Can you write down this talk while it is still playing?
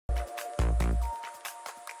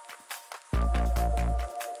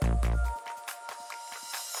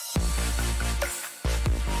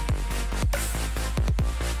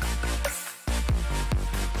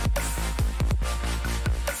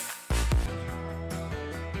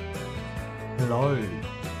Hello,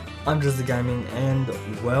 I'm JezzaGaming and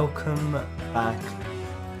welcome back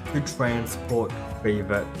to Transport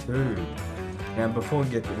Fever 2. Now before we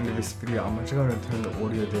get into this video, I'm actually going to turn the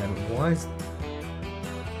audio down. Why is...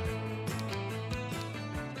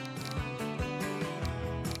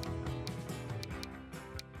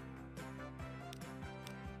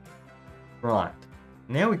 Right,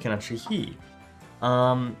 now we can actually hear.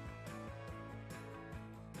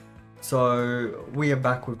 So we are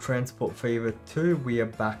back with Transport Fever 2. We are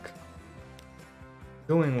back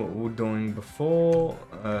doing what we were doing before,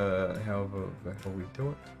 however the hell we do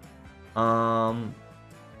it.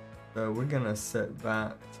 So we're gonna set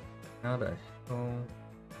that. How the hell?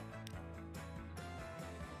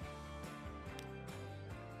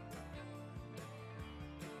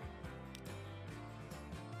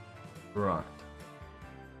 Right.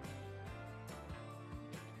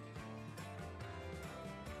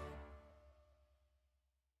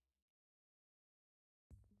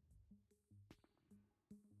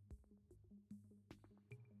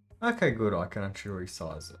 Okay, good, I can actually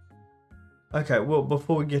resize it. Okay, well,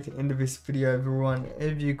 before we get into this video, everyone,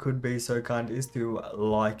 if you could be so kind as to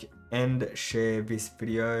like and share this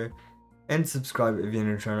video and subscribe if you're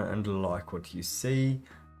new to the channel and like what you see,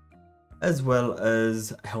 as well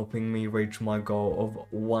as helping me reach my goal of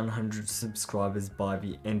 100 subscribers by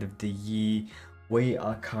the end of the year. We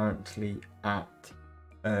are currently at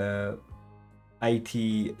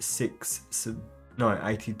 82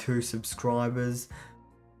 subscribers,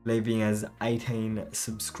 leaving as 18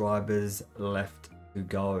 subscribers left to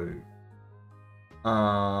go.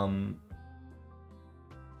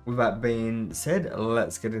 With that being said,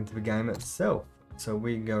 let's get into the game itself. So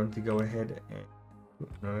we're going to go ahead and...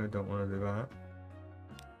 No, don't want to do that.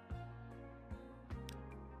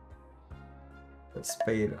 Let's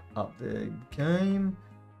speed up the game.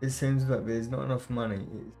 It seems that there's not enough money.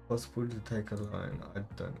 It's possible to take a loan. I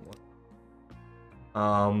don't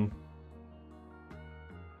want...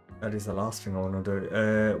 That is the last thing I want to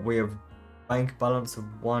do. We have bank balance of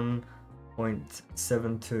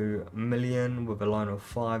 1.72 million with a loan of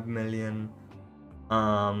 5 million.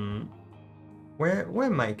 We're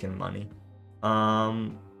making money.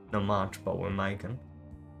 Not much, but we're making.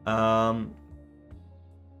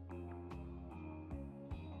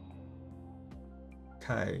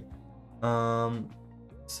 Okay.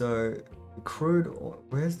 So the crude oil,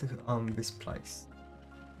 where's the this place?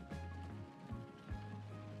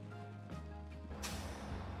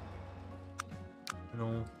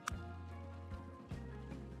 No.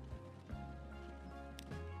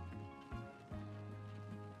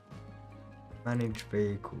 Manage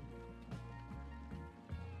vehicle.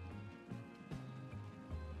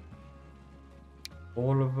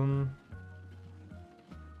 All of them.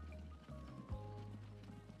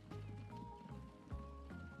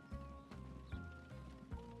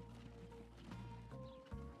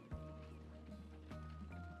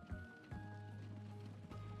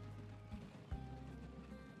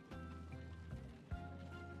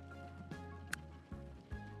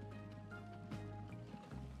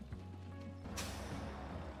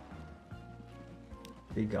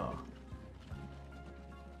 Bigger.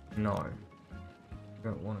 No.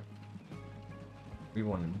 Don't want it. What we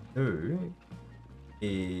want to do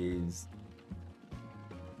is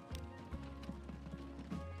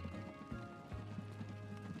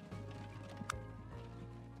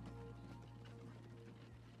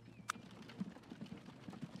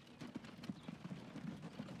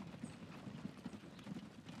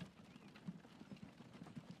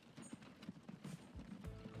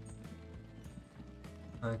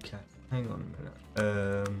okay, hang on a minute.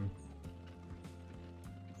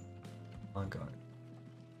 I got it.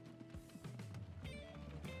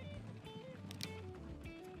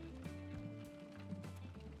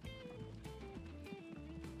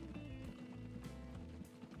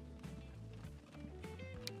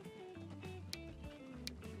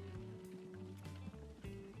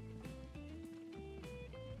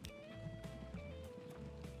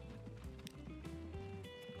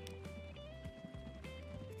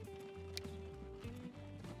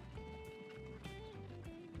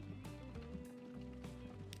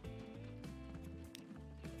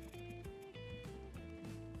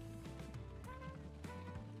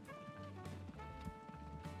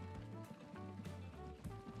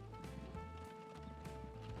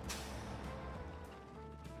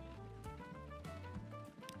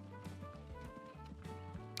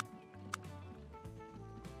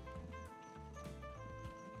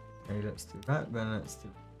 Okay, let's do that, then let's do...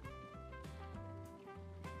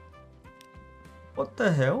 What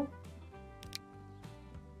the hell?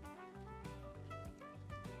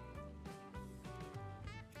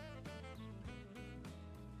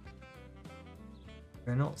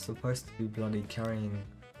 We're not supposed to be bloody carrying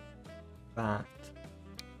that.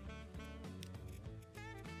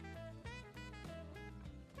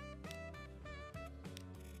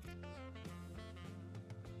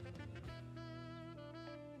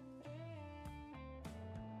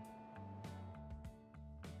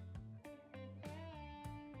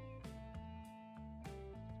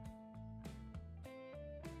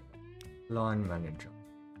 Line manager.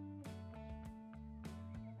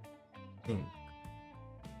 Ink.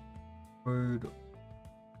 Food.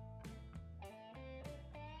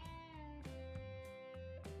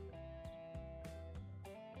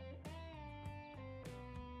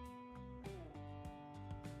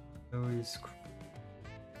 Louis.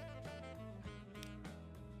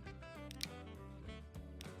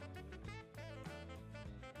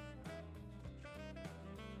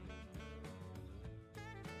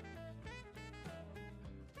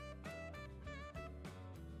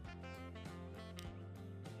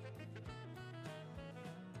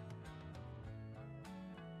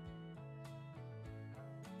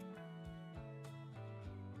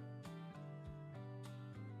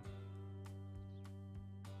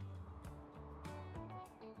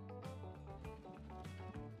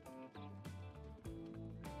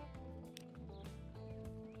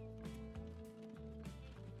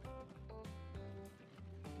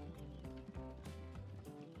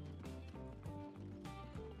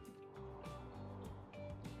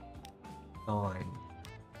 Nine.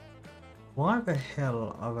 Why the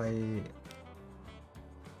hell are they?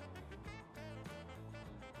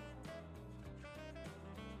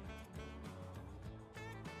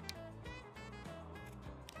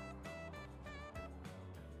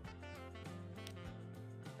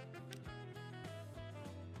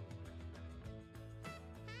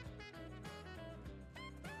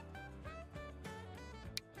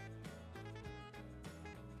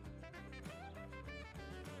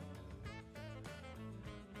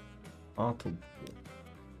 Auto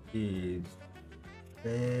is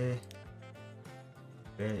there.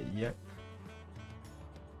 Yep.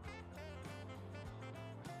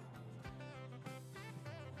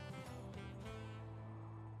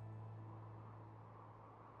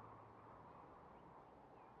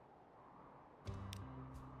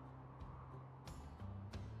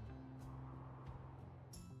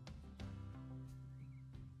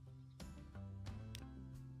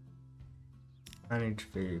 Manage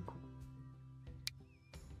vehicle.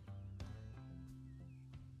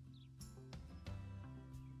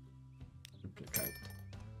 Duplicate.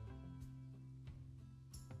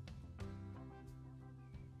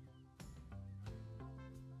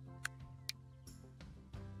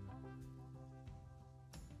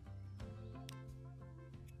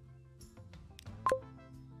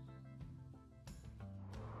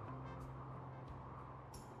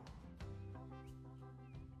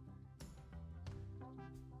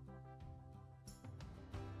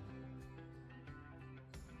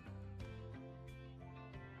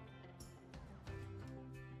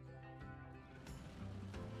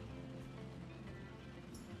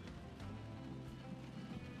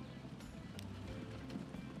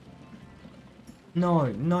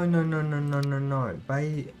 No.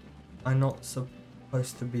 They are not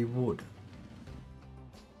supposed to be wood.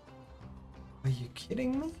 Are you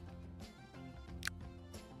kidding me?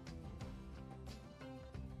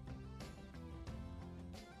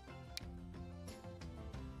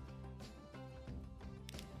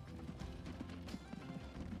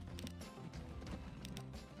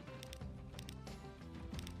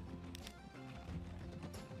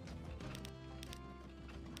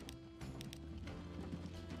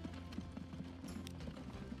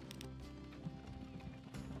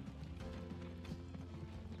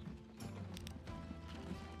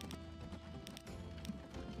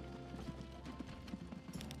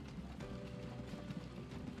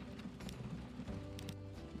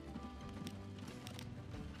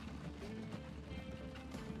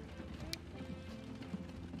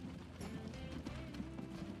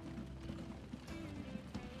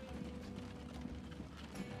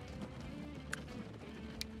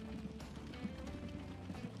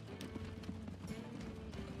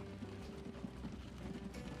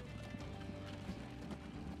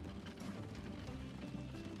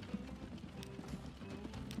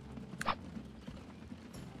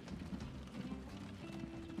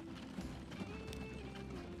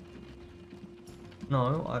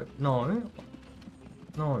 No,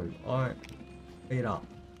 I beat up.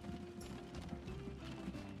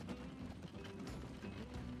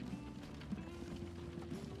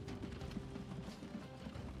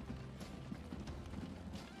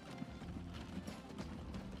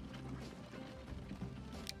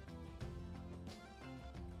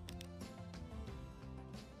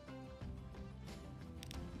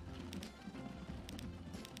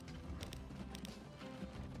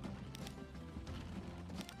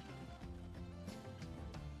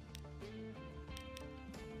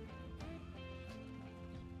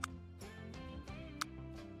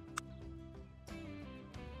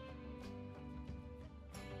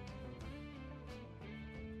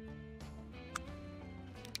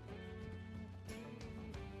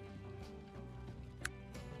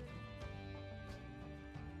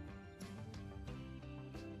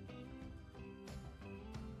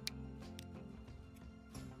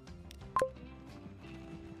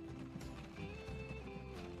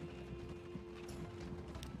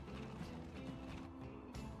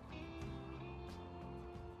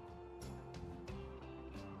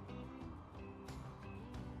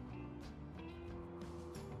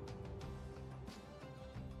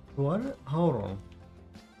 What? Hold on.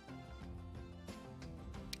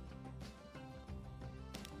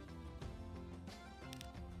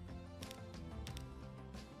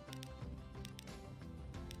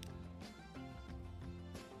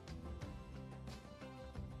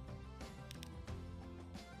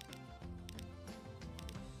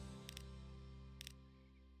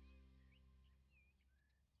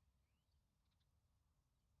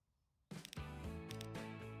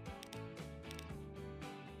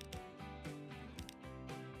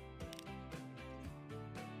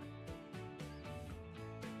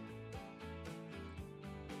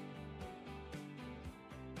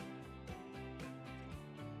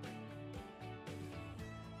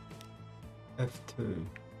 F2.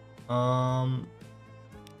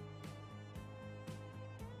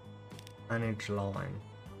 Manage line.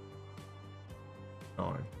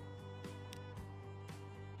 No.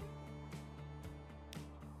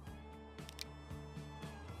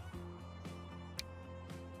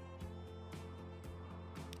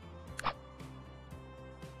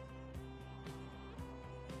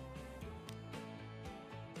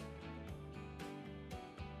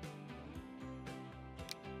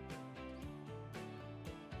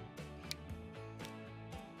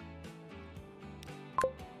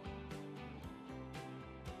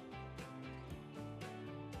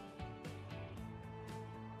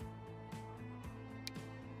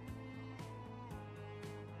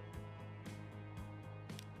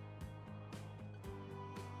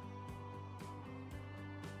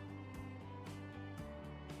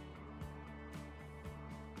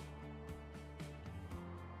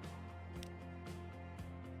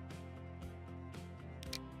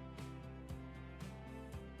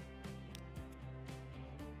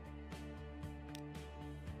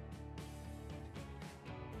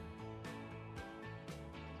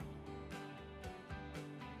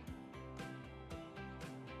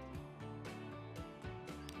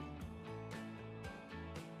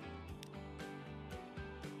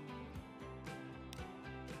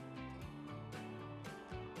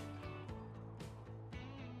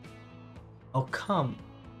 Oh, come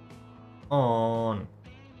on.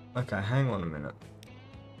 Okay, hang on a minute.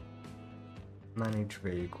 Manage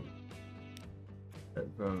vehicle.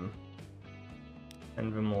 Let them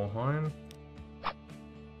send them all home.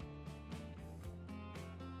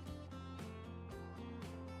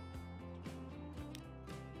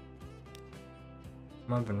 I'm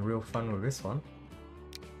having real fun with this one.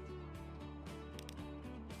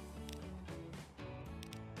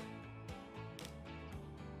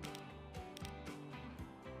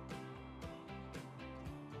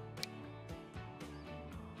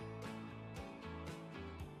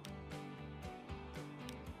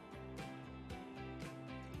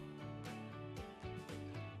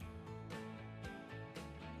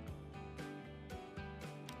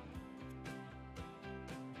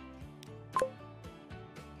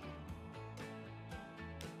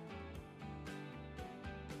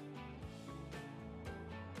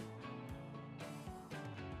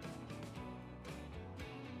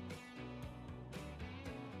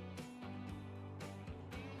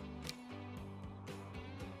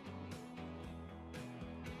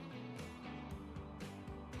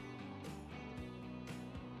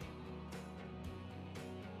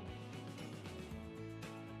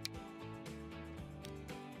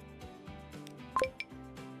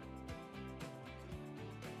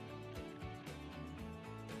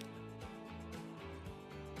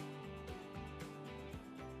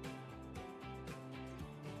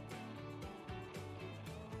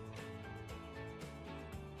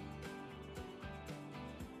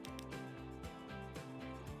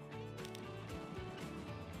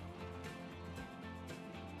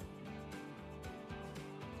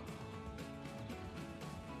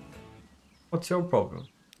 What's your problem?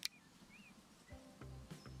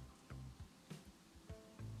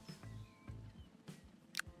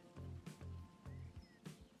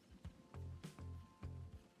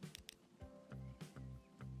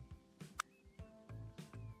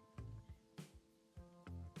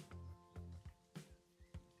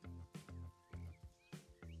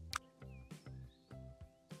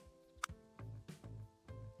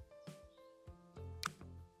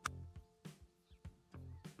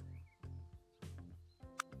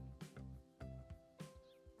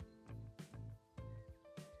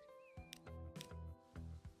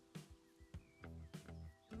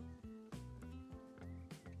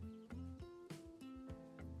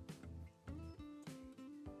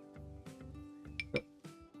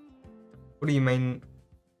 What do you mean?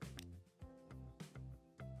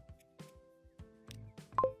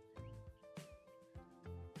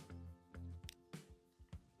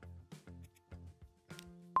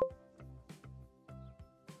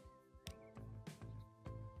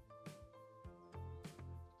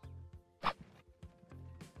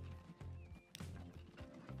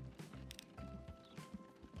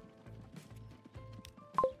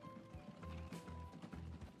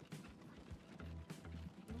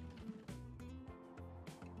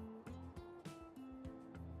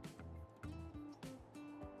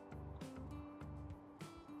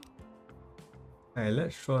 Hey,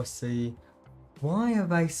 let's try see. Why are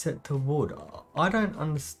they set to wood? I don't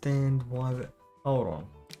understand why. Hold on.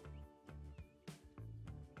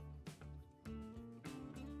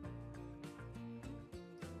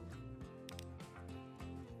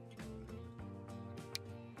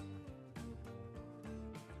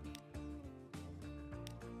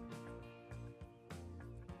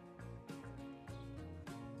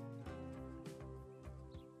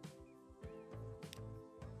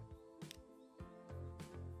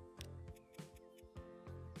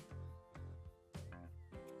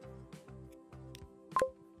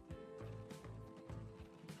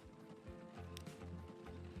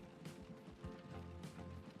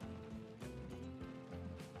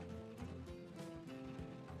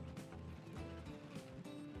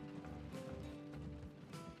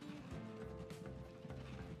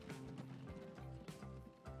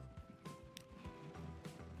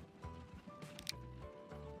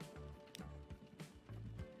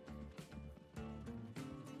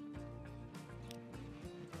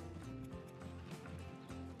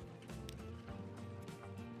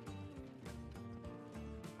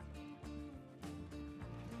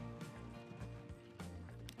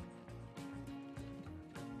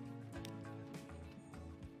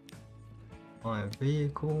 My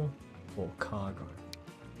vehicle or cargo?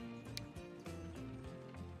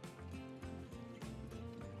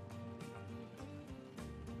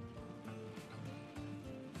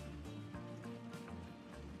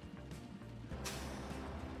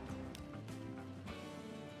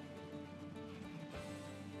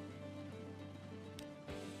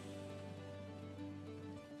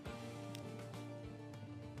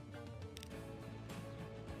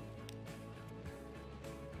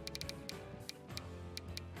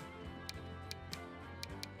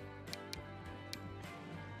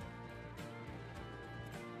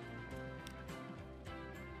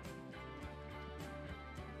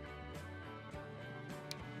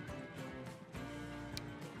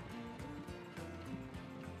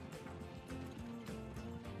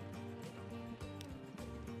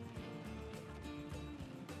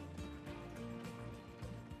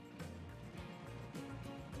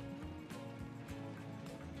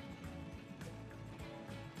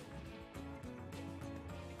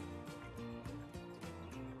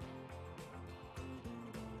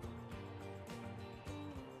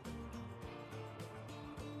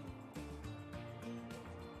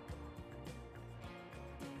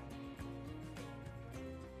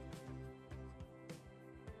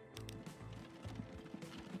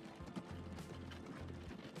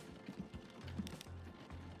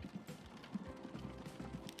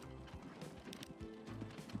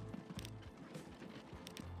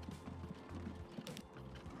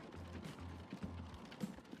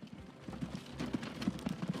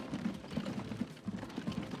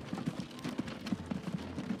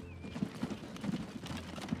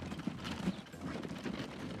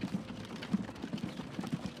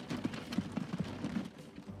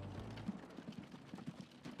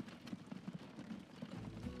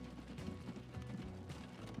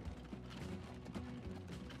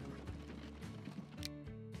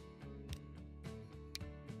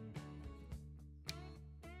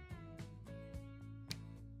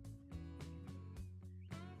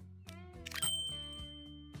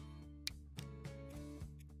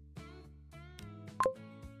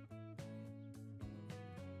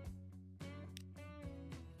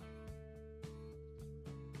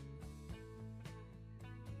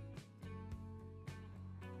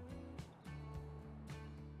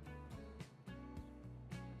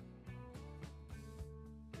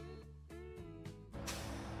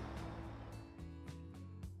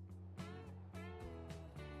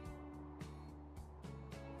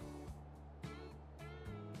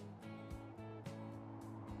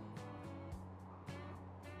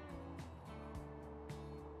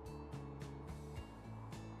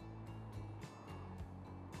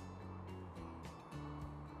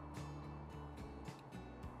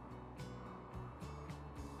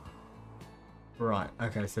 Right,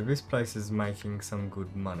 okay, so this place is making some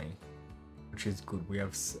good money, which is good. We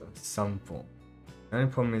have some form. The only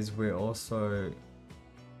problem is we're also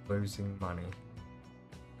losing money.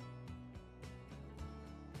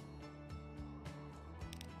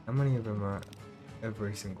 How many of them are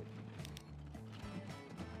every single?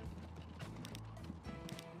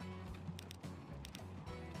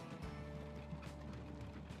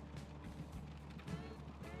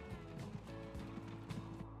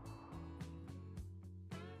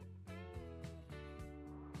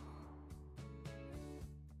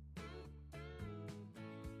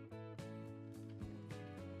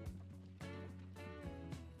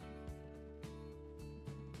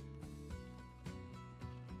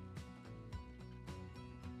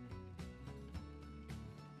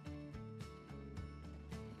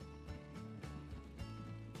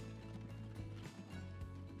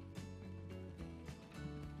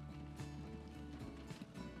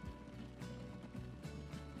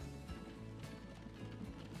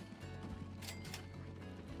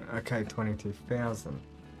 Okay, 22,000.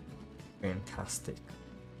 Fantastic.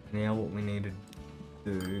 Now what we need to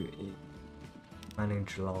do is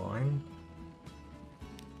manage line.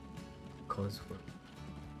 Because we're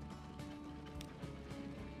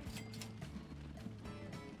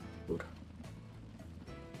good.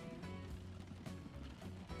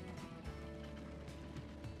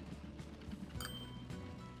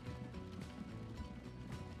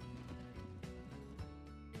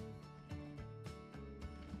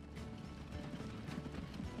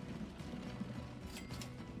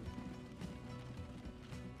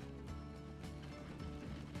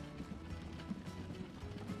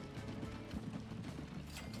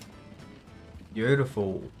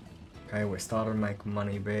 Beautiful. Okay, we're starting to make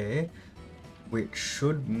money there, which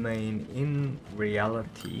should mean in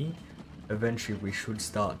reality, eventually we should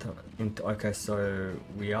start to, okay, so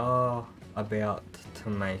we are about to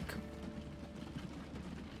make,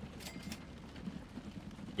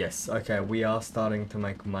 yes, okay, we are starting to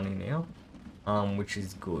make money now, which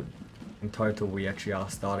is good. In total, we actually are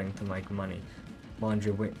starting to make money. Mind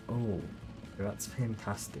you, oh, that's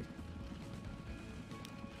fantastic.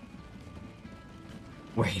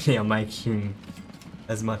 We're now making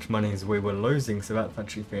as much money as we were losing, so that's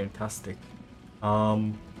actually fantastic.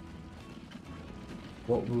 And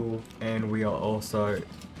we are also,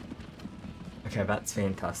 okay, that's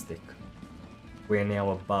fantastic. We're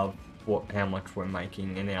now above how much we're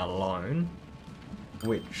making in our loan,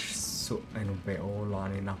 which and we're all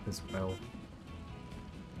lining up as well.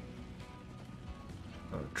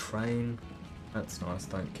 Train, that's nice,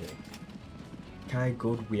 don't care. Okay,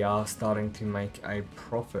 good, we are starting to make a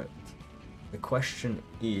profit. The question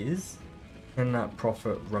is, can that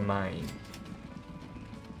profit remain?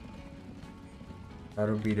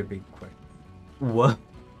 That'll be the big question. What?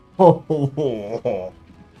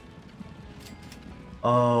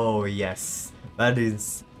 Oh, yes. That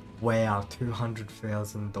is, wow,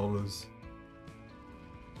 $200,000.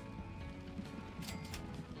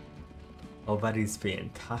 Oh, that is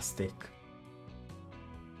fantastic.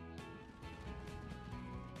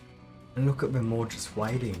 And look at them all just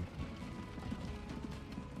waiting.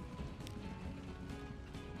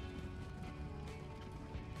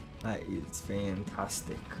 That is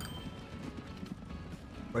fantastic.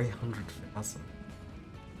 300,000.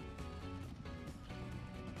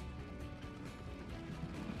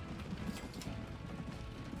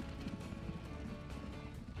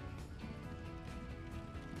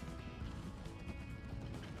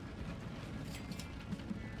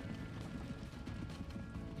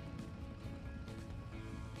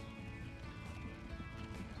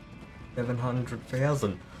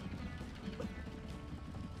 $700,000.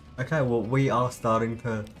 Okay, well, we are starting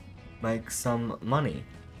to make some money.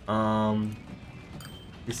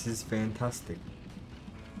 This is fantastic.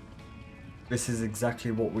 This is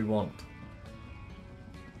exactly what we want.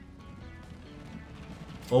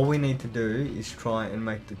 All we need to do is try and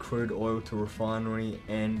make the crude oil to refinery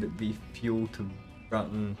and the fuel to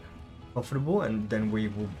Broughton profitable, and then we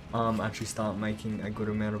will actually start making a good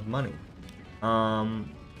amount of money.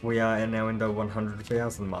 We are now in the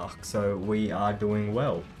 100,000 mark, so we are doing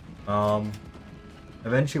well.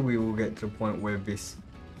 Eventually we will get to the point where this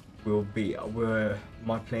will be,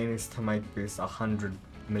 my plan is to make this $100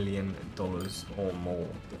 million or more.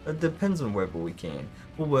 It depends on whether we can.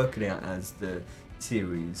 We'll work it out as the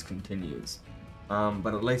series continues.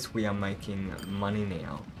 But at least we are making money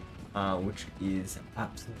now, which is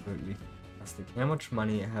absolutely fantastic. How much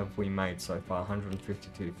money have we made so far?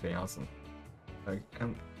 152,000.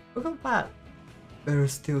 Look at that. There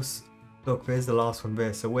is still, look, there's the last one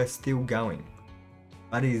there, so we're still going.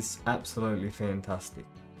 That is absolutely fantastic.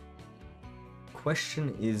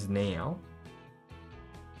 Question is now,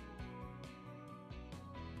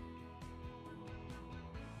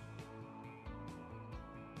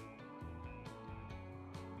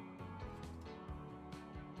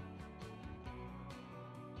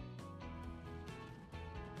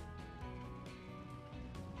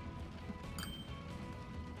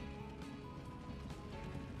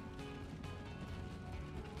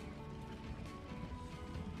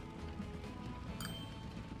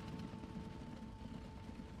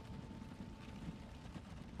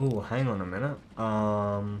 oh, hang on a minute.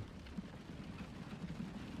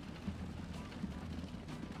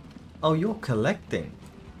 Oh, you're collecting.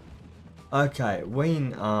 Okay, we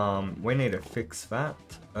need to fix that.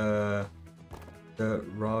 Dirt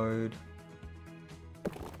road.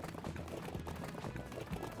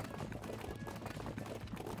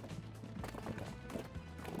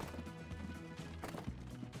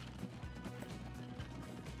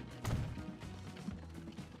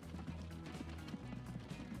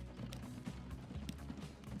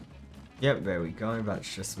 Yep, there we go.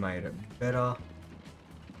 That's just made it better.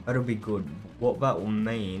 That'll be good. What that will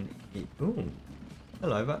mean is... Ooh.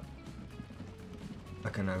 Hello, that...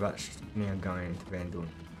 Okay, no, that's now going into Van Doon.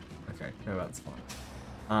 Okay, no, that's fine.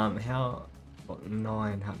 How... Got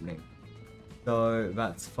 9 happening. So,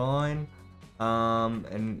 that's fine.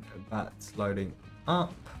 And that's loading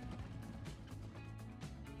up.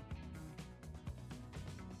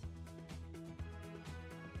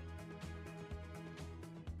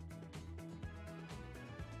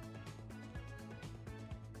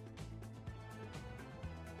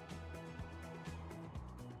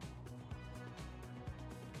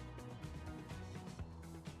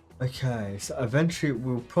 Okay, so eventually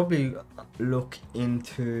we'll probably look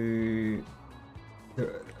into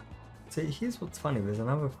the... See, here's what's funny, there's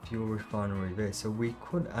another fuel refinery there, so we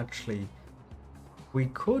could actually... We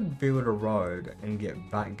could build a road and get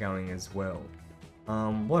that going as well.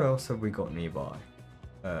 What else have we got nearby?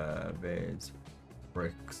 There's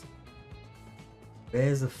bricks.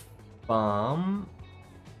 There's a farm.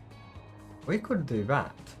 We could do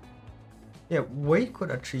that. Yeah, we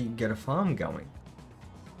could actually get a farm going.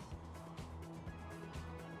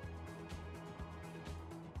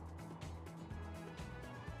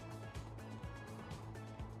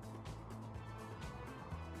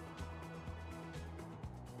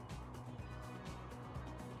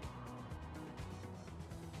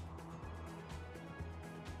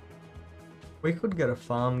 We could get a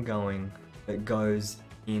farm going that goes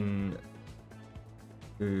in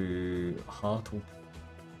to Hartle.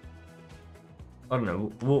 I don't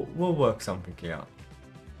know, we'll work something out.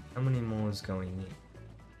 How many more is going in?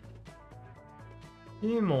 A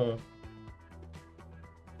few more.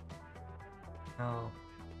 Oh,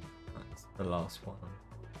 that's the last one.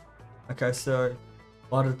 Okay, so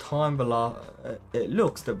by the time the last... it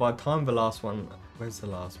looks that by the time the last one... Where's the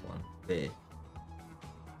last one? There.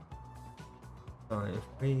 So if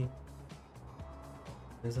we...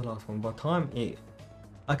 There's the last one. By the time it...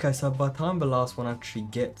 Okay, so by the time the last one actually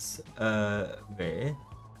gets there,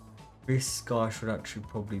 this guy should actually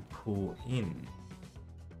probably pull in.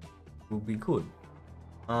 Will be good.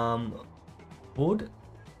 Wood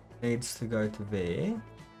needs to go to there.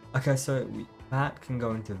 Okay, so that can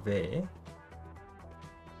go into there.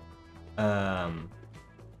 Problem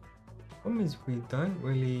is we don't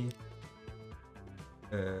really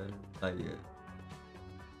like it.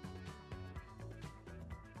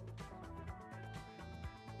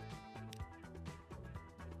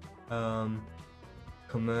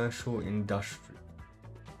 Commercial, industrial.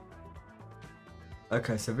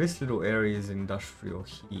 Okay, so this little area is industrial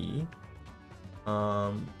here.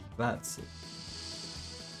 That's it.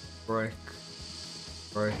 Brick.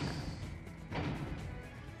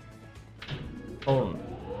 Hold on.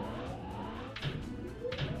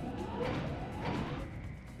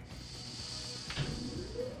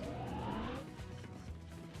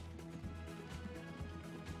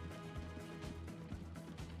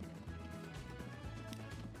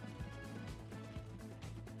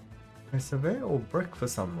 Okay, so they're all brick for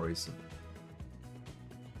some reason.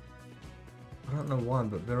 I don't know why,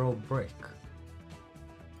 but they're all brick.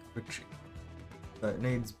 Which... So it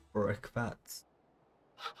needs brick, that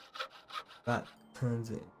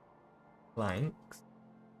turns it planks.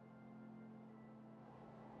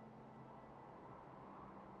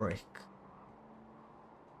 Brick.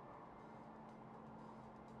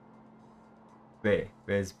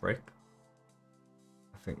 There's brick.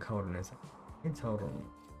 I think, hold on a second. Let's hold on.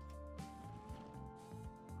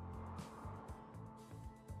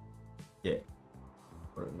 Yeah.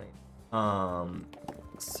 What it needs.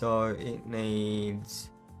 So it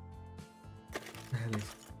needs... What the hell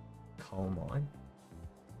is coal mine?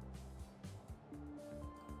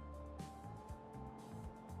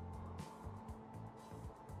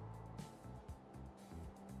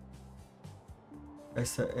 Okay,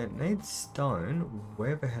 so it needs stone.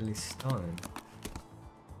 Where the hell is stone?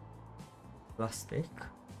 Plastic.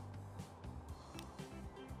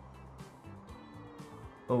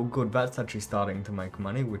 Oh good, that's actually starting to make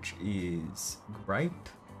money, which is great.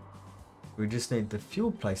 We just need the fuel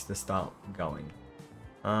place to start going.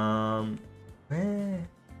 Where?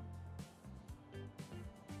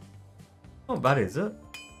 Oh, that is it.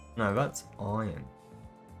 No, that's iron.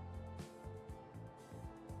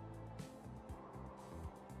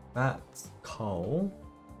 That's coal.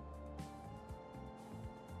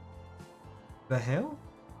 The hell?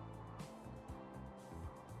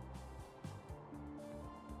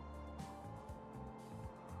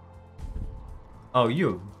 Oh,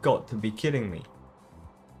 you've got to be kidding me.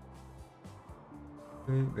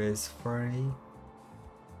 There's 3.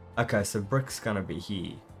 Okay, so brick's gonna be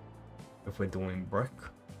here. If we're doing brick.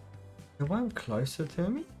 They weren't closer to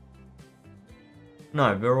me?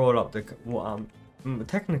 No, they're all up the... Well,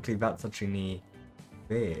 technically that's actually near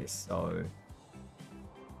there, so...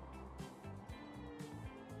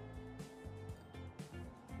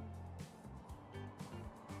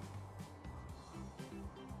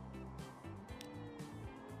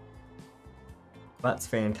 That's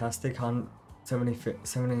fantastic. 70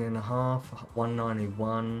 and a half,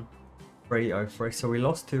 191, 303. So we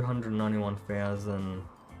lost 291,000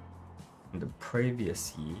 in the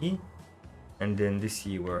previous year. And then this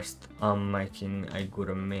year we're making a good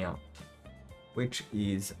amount, which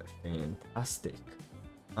is fantastic.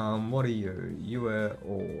 What are you? You were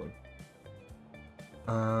all.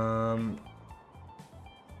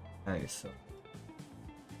 Okay, so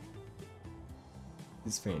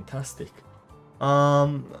it's fantastic.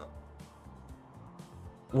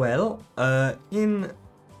 Well, in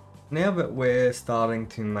now that we're starting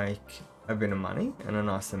to make a bit of money and a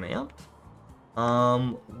nice amount,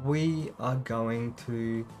 we are going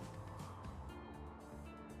to,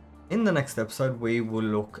 in the next episode, we will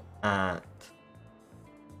look at,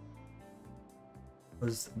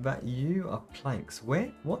 was that you are planks?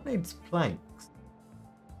 Where? What needs planks?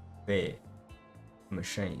 There.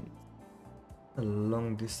 Machines. A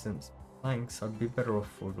long distance planks. I'd be better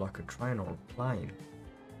off with like a train or a plane.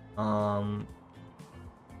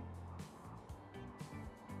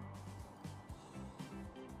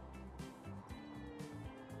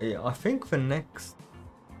 Yeah, I think in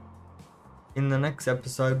the next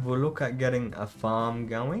episode we'll look at getting a farm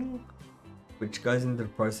going, which goes into the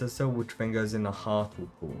processor, which then goes in a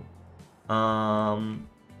Hartlepool.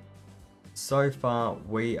 So far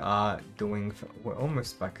we're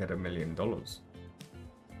almost back at $1 million.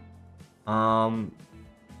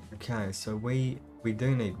 Okay, so we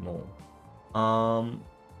do need more.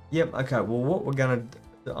 Yep, okay, well what we're gonna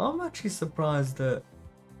do, I'm actually surprised that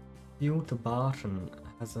fuel to Barton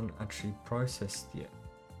hasn't actually processed yet.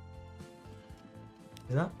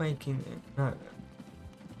 Is that making it? No.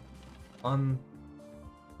 I'm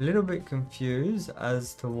a little bit confused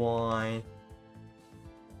as to why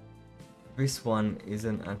this one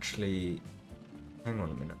isn't actually... Hang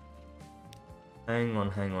on a minute. Hang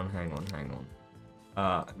on.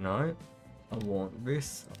 No. I want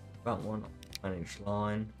this. That one. Manage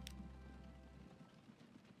line.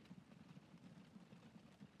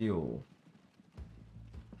 Fuel.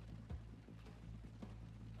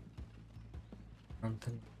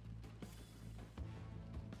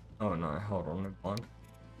 Oh no, hold on, never mind.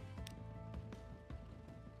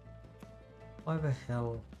 Why the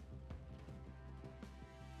hell?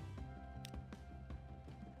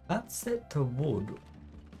 That's set to wood.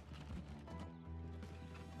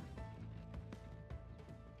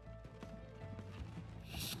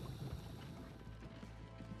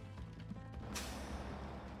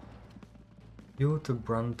 Fuel to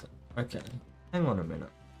Brunt. Okay, hang on a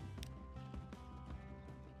minute.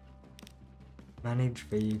 Manage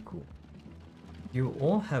vehicle. You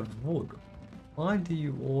all have wood. Why do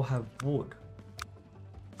you all have wood?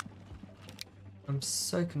 I'm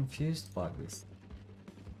so confused by this.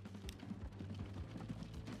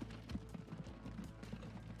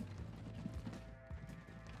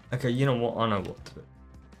 Okay, you know what? I know what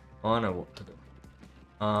to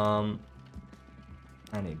do.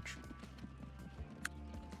 Manage.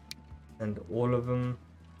 And all of them.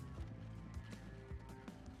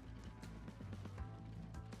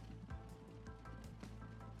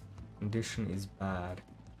 Condition is bad.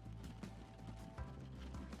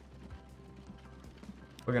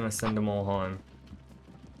 We're gonna send them all home.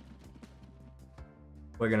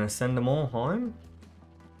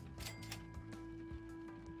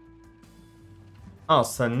 Oh,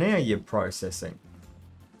 so now you're processing.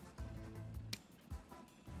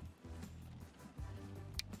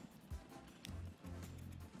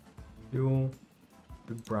 Fuel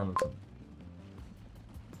to Brunt.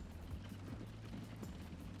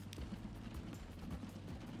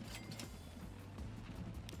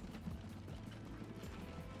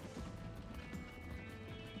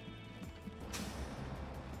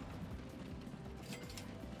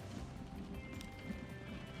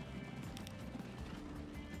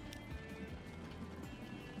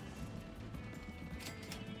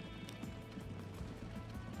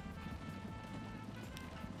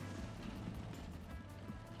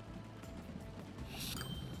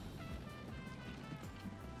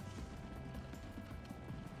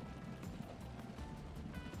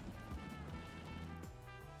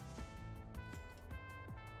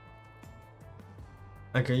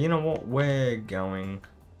 Okay, you know what? We're going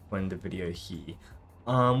to end the video here.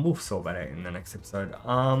 We'll sort that out in the next episode.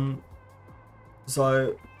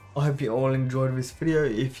 So I hope you all enjoyed this video.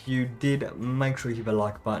 If you did, make sure you hit the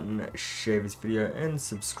like button, share this video, and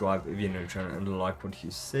subscribe if you're new to the channel and like what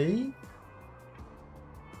you see.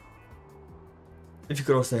 If you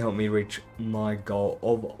could also help me reach my goal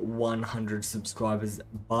of 100 subscribers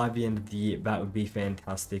by the end of the year, that would be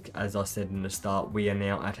fantastic. As I said in the start, we are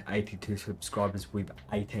now at 82 subscribers with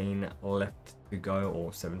 18 left to go,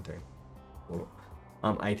 or 17. Or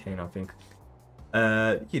 18, I think.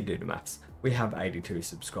 You do the maths. We have 82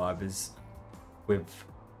 subscribers with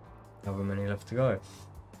however many left to go.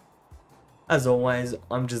 As always,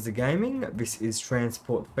 I'm JezzaGaming. This is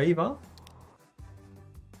Transport Fever.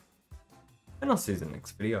 And I'll see you in the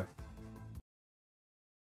next video.